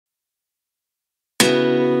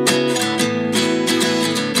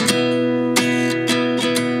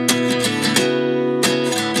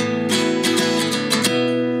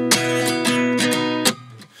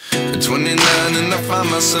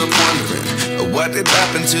what did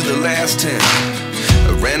happen to the last 10?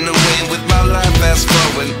 I ran away with my life, fast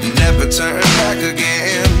forward, never turn back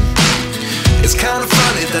again. It's kind of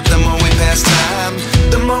funny that the more we pass time,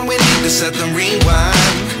 the more we need to set them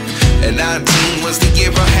rewind. And 19 was the year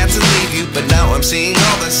I had to leave you, but now I'm seeing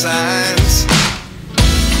all the signs.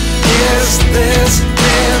 Is this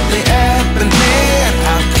really happening?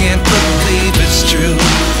 I can't believe it's true.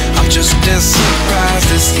 I'm just as surprised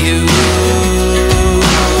as you.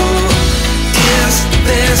 Is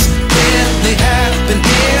this really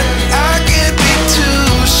happening? I can't be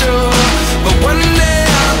too sure, but one day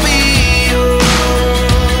I'll be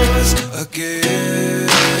yours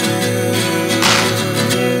again.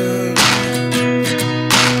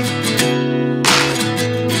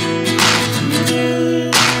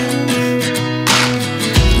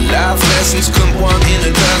 Life lessons come one in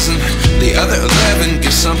a dozen. The other 11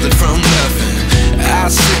 give something from nothing. I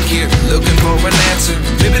sit here looking for an answer.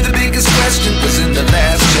 Maybe the biggest question was in the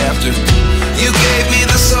last chapter. You gave me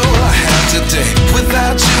the soul I have today.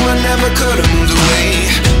 Without you I never could have moved away.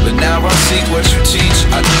 But now I see what you teach.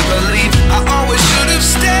 I do believe I always should have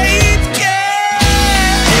stayed. Yeah.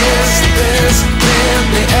 Is this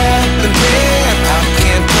really happening? I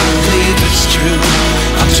can't believe it's true.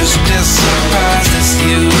 I'm just as surprised as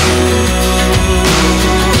you.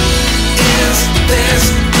 Is this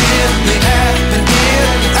really happening?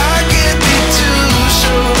 I can't be too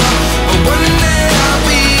sure, but one day I'll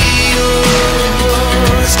be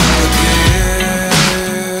yours again.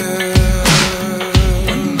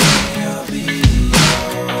 One day I'll be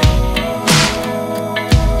yours.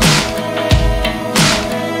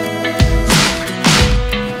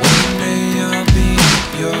 One day I'll be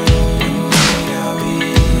yours. One day I'll be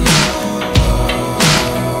yours.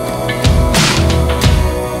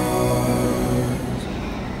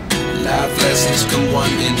 Life lessons come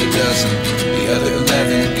one in a dozen. The other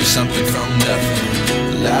 11 give something from nothing.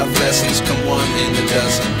 Life lessons come one in a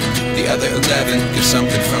dozen. The other 11 give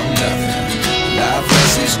something from nothing. Life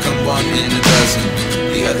lessons come one in a dozen.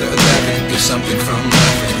 The other 11 give something from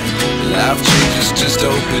nothing. Life changes just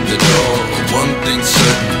open the door. One thing's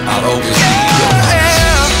certain, I'll always be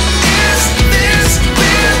yours. Is this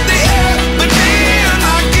really happening?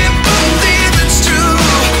 I can't believe it's true.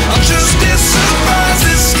 I'm just as surprised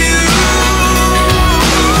as you.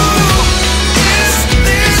 Is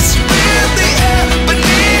this really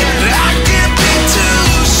happening? I can't be too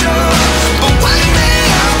sure, but one day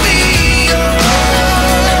I'll be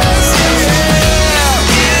yours. Yeah.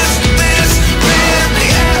 Is this really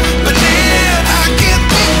happening? I can't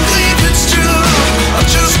believe it's true.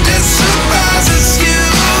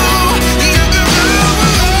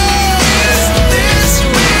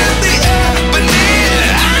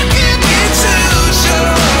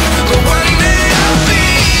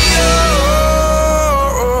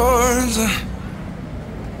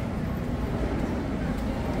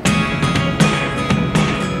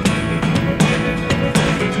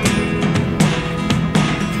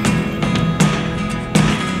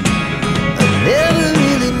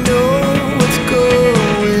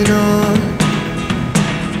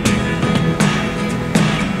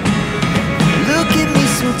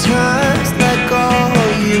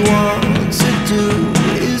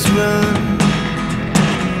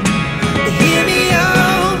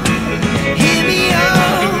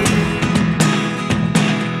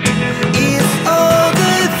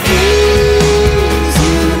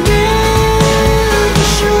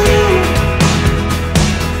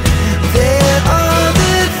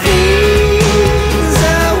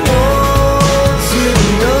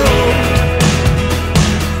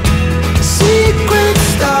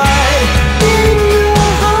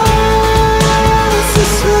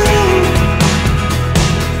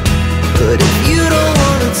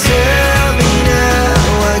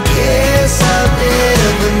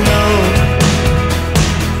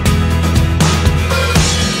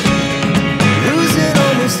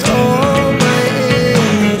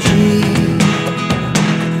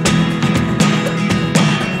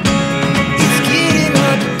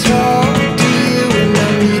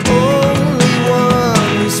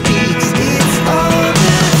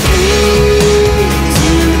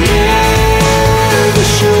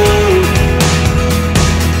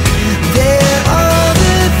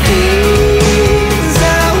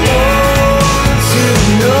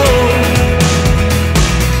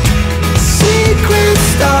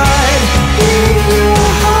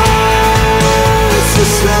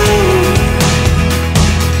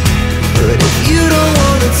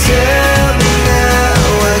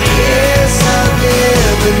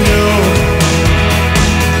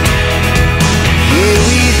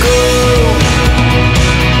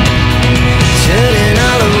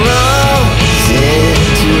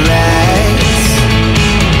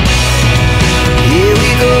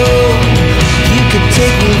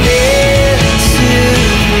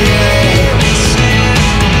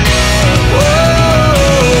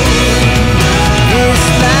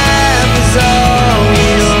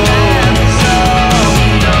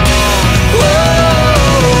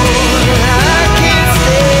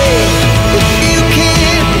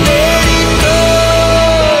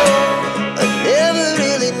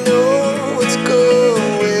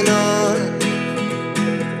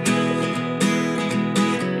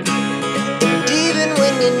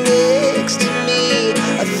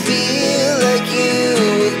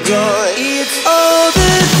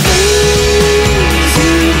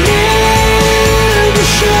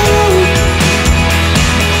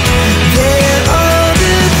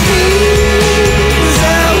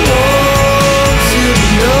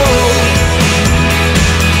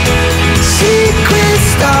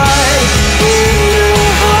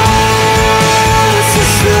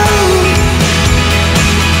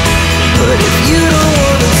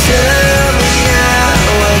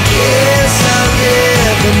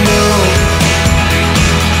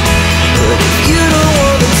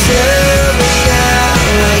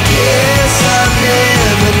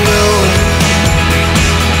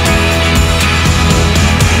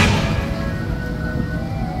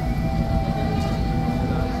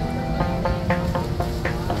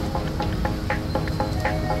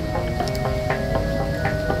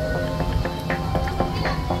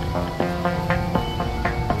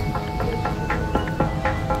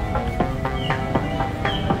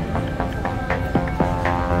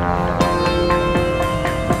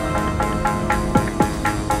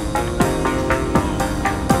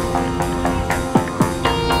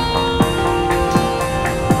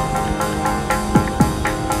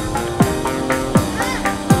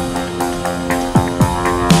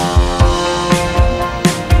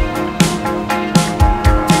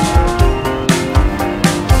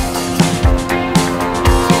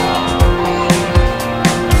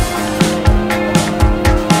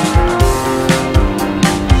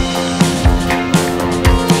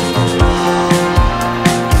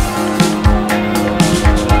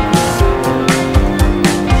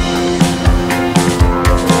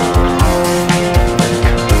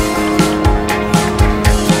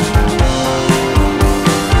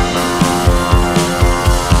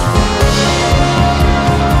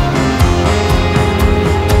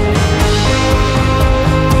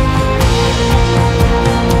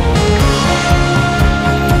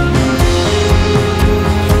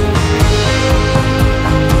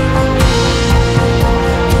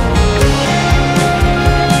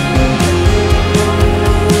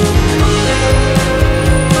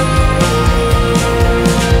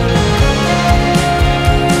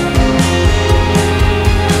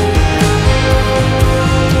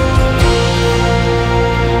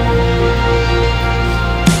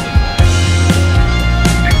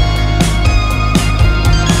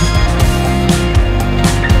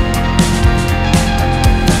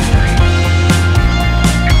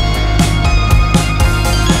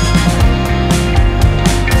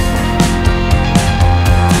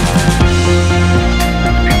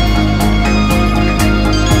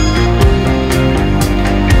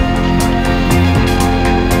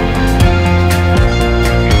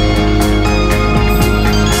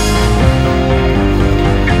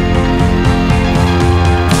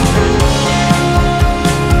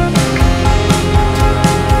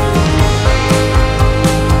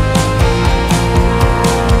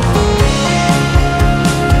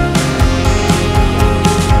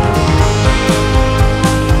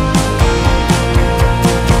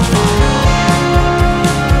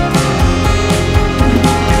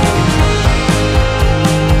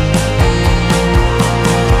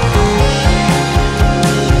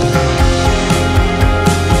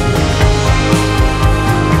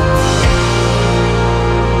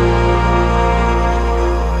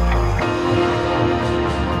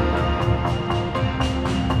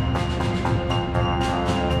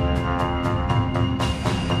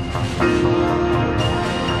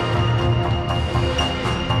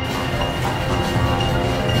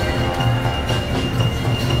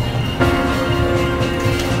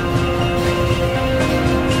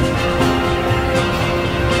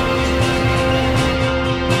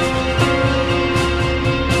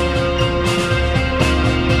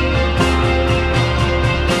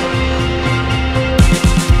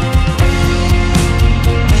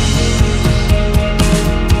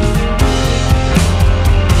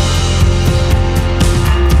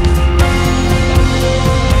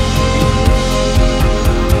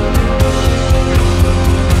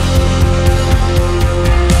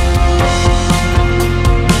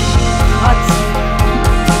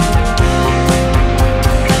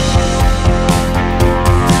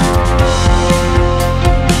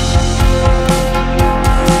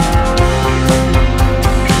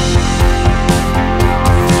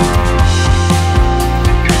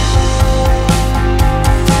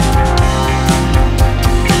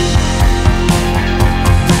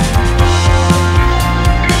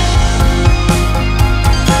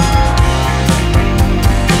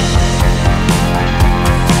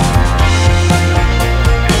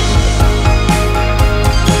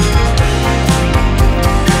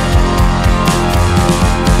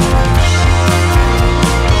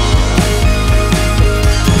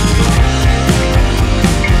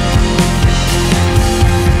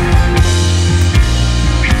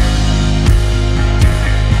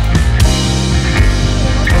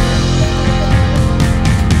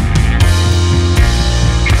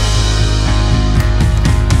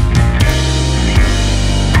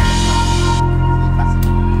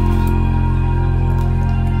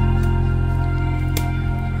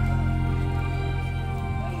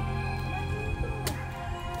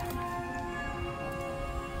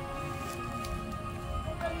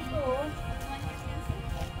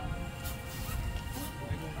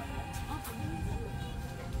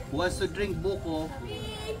 Who wants to drink buko?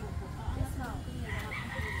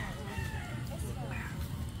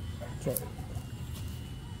 Try it.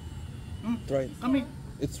 Try it. Come here.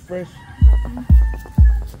 It's fresh.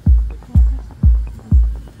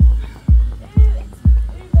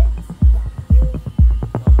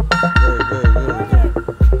 Go, go, go.